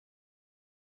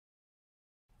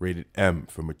rated M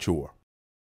for mature.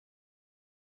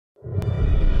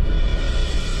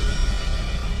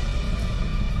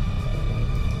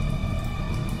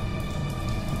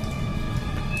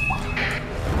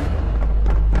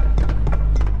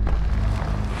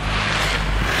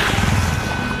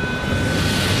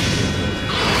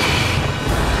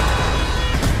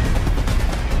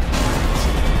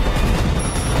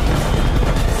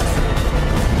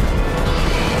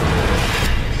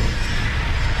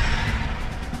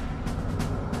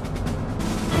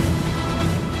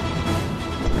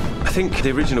 I think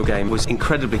the original game was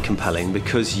incredibly compelling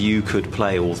because you could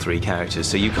play all three characters,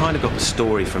 so you kind of got the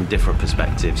story from different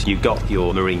perspectives. You got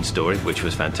your Marine story, which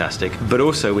was fantastic, but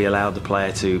also we allowed the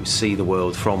player to see the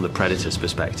world from the Predator's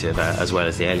perspective as well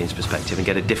as the Alien's perspective and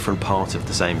get a different part of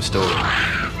the same story.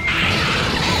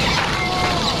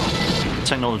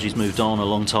 Technology's moved on a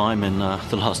long time in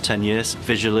the last 10 years.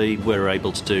 Visually, we're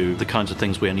able to do the kinds of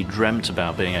things we only dreamt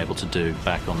about being able to do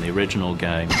back on the original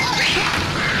game.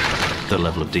 The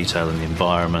level of detail in the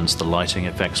environments, the lighting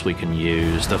effects we can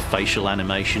use, the facial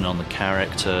animation on the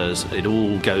characters, it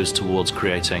all goes towards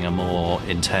creating a more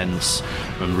intense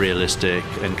and realistic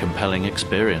and compelling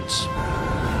experience.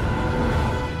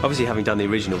 Obviously, having done the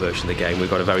original version of the game, we've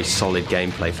got a very solid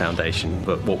gameplay foundation,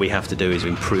 but what we have to do is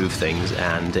improve things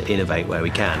and innovate where we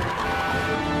can.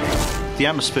 The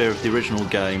atmosphere of the original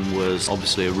game was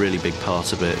obviously a really big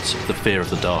part of it. The fear of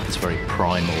the dark is a very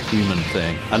primal human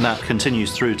thing, and that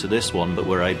continues through to this one, but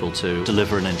we're able to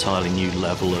deliver an entirely new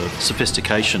level of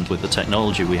sophistication with the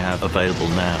technology we have available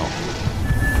now.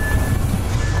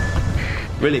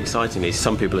 Really excitingly,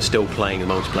 some people are still playing the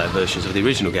multiplayer versions of the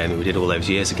original game that we did all those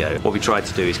years ago. What we tried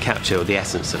to do is capture the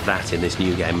essence of that in this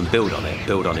new game and build on it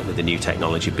with the new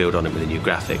technology, build on it with the new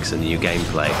graphics and the new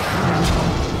gameplay.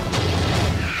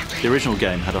 The original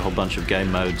game had a whole bunch of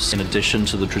game modes in addition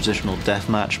to the traditional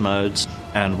deathmatch modes,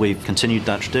 and we've continued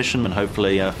that tradition, and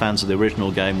hopefully fans of the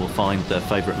original game will find their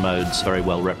favourite modes very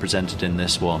well represented in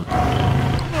this one.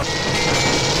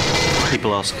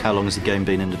 People ask how long has the game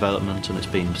been in development, and it's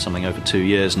been something over 2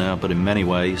 years now, but in many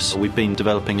ways we've been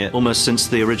developing it almost since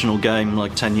the original game,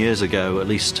 like 10 years ago, at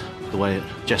least the way it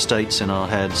gestates in our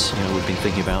heads. You know, we've been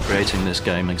thinking about creating this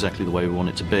game exactly the way we want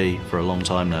it to be for a long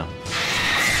time now.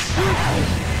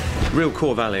 Real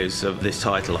core values of this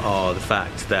title are the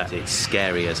fact that it's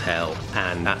scary as hell,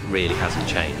 and that really hasn't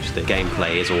changed. The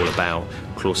gameplay is all about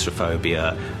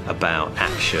claustrophobia, about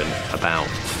action, about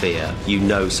fear. You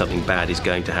know something bad is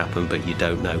going to happen, but you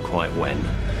don't know quite when.